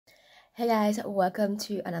Hey guys, welcome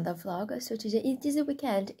to another vlog. So today it is a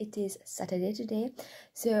weekend. It is Saturday today.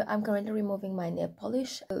 So I'm currently removing my nail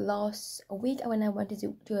polish. Last week when I went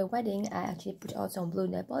to a wedding, I actually put on some blue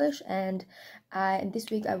nail polish, and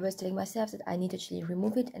this week I was telling myself that I need to actually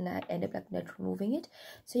remove it, and I ended up not removing it.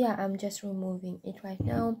 So yeah, I'm just removing it right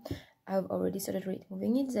now. I've already started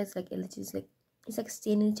removing it. There's like a little, it's like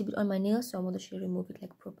staining a little bit on my nails, so I'm going to actually remove it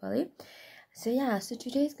like properly. So yeah, so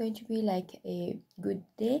today is going to be like a good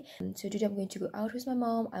day. So today I'm going to go out with my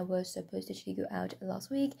mom. I was supposed to actually go out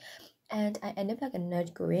last week, and I ended up like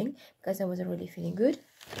not going because I wasn't really feeling good.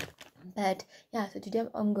 But yeah, so today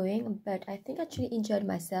I'm going, but I think I actually enjoyed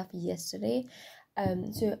myself yesterday.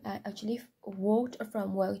 So I actually walked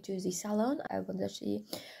from work to the salon. I was actually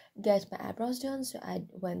get my eyebrows done, so I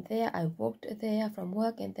went there. I walked there from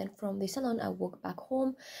work, and then from the salon I walked back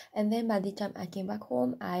home. And then by the time I came back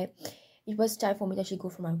home, it was time for me to actually go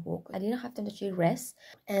for my walk. I didn't have time to actually rest,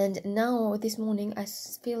 and now this morning I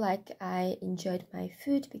feel like I enjoyed my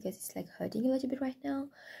food because it's like hurting a little bit right now.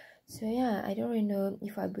 So yeah, I don't really know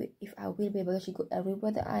if I will be able to actually go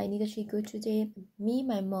everywhere that I need to actually go today. Me,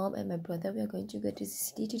 my mom, and my brother, we are going to go to the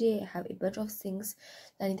city today. I have a bunch of things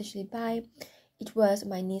that I need to actually buy. It was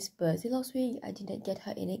my niece's birthday last week. I didn't get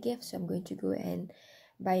her any gift, so I'm going to go and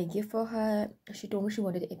buy a gift for her. She told me she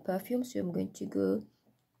wanted a perfume, so I'm going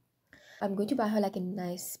to buy her like a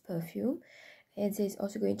nice perfume. And it's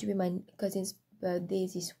also going to be my cousin's birthday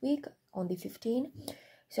this week on the 15th,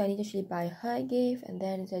 so I need to actually buy her a gift. And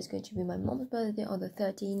then there's going to be my mom's birthday on the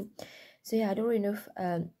 13th. So yeah, I don't really know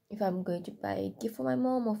if I'm going to buy a gift for my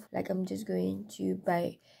mom, or like I'm just going to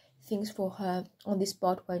buy things for her on the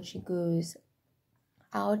spot when she goes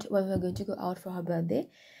out, when we're going to go out for her birthday.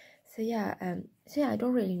 So yeah, I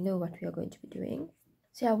don't really know what we are going to be doing.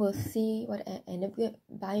 So I will see what I end up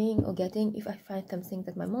buying or getting. If I find something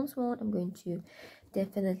that my mom's want, I'm going to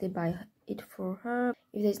definitely buy it for her.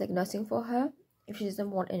 If there's like nothing for her, if she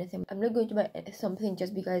doesn't want anything, I'm not going to buy something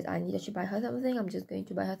just because I need to buy her something. I'm just going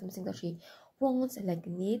to buy her something that she wants and like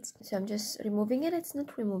needs. So I'm just removing it. It's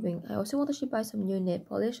not removing. I also want to buy some new nail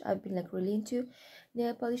polish. I've been like really into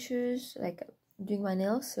nail polishers, like doing my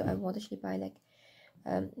nails. So I want to buy like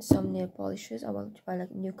some nail polishes. I want to buy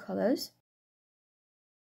like new colors.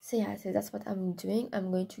 So yeah, so that's what I'm doing. I'm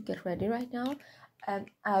going to get ready right now.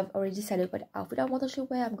 I've already decided what outfit I want to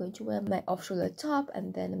wear. I'm going to wear my off-shoulder top,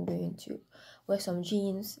 and then I'm going to wear some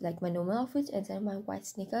jeans, like my normal outfit, and then my white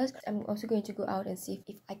sneakers. I'm also going to go out and see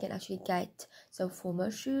if I can actually get some formal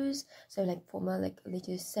shoes, so like formal like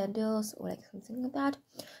little sandals or like something like that.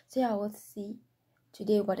 So yeah, we'll see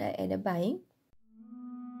today what I end up buying.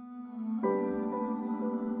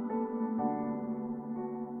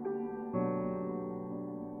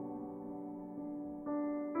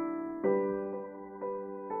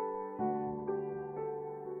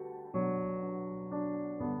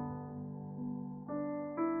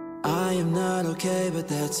 I am not okay, but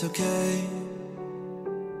that's okay.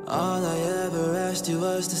 All I ever asked you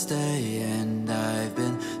was to stay, and I've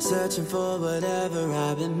been searching for whatever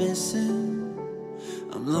I've been missing.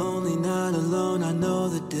 I'm lonely, not alone, I know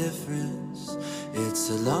the difference. It's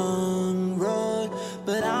a long road,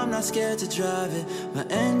 but I'm not scared to drive it. My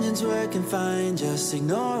engine's working fine, just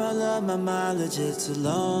ignore all of my mileage. It's a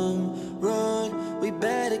long road, we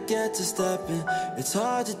better get to stepping. It's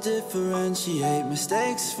hard to differentiate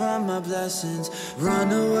mistakes from my blessings.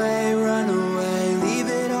 Run away, leave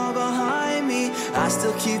it all behind me. I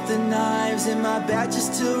still keep the knives in my bag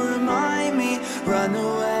just to remind me. Run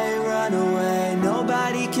away,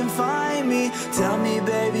 nobody can find me. Tell me,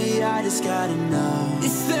 baby, I just gotta know.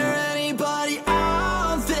 Is there anybody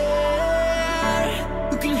out there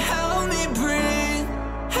who can help me breathe,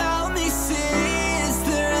 help me see? Is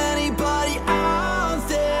there anybody out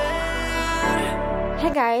there?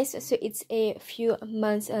 Hey guys, so it's a few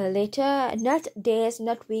months later, not days,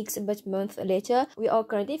 not weeks, but months later. We are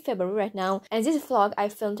currently February right now, and this vlog I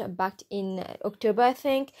filmed back in October, I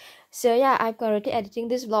think. So yeah, I'm currently editing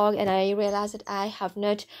this vlog, and I realized that I have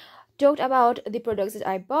not talked about the products that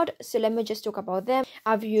I bought, so let me just talk about them.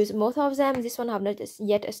 I've used most of them. This one I have not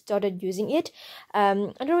yet started using it. I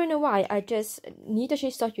don't really know why. I just need to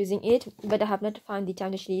actually start using it, but I have not found the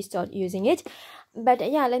time to actually start using it. But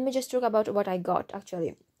yeah, let me just talk about what I got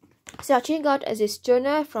actually. So I actually got this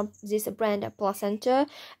toner from this brand Placenta,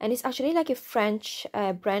 and it's actually like a French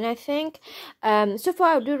brand, I think. So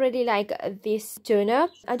far I do really like this toner.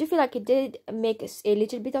 I do feel like it did make a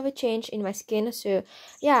little bit of a change in my skin, so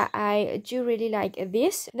yeah, I do really like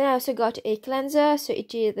this. Then I also got a cleanser, so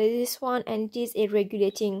it is this one, and it is a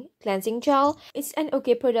regulating cleansing gel. It's an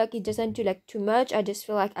okay product. It doesn't do like too much. I just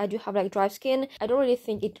feel like I do have like dry skin. I don't really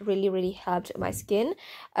think it really helped my skin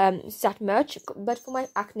that much, but for my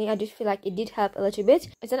acne I do feel like it did help a little bit.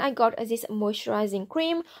 And then I got this moisturizing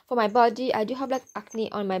cream for my body. I do have like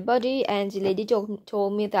acne on my body, and the lady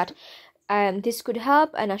told me that this could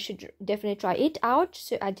help and I should definitely try it out,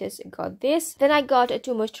 so I just got this. Then I got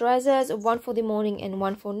 2 moisturizers, one for the morning and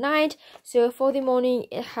one for night. So for the morning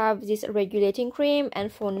I have this regulating cream,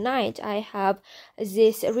 and for night I have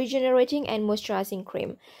this regenerating and moisturizing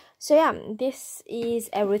cream. So yeah, this is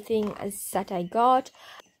everything that I got.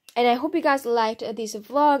 And I hope you guys liked this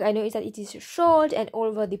vlog. I know that it is short and all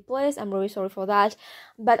over the place. I'm really sorry for that,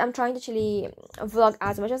 but I'm trying to actually vlog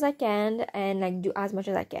as much as I can and like do as much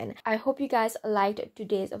as I can. I hope you guys liked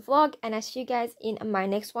today's vlog, and I'll see you guys in my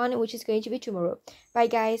next one, which is going to be tomorrow. Bye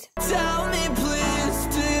guys. Tell me please,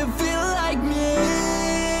 do you feel like me?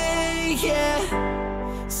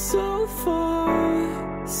 Yeah. So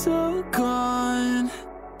far, so gone.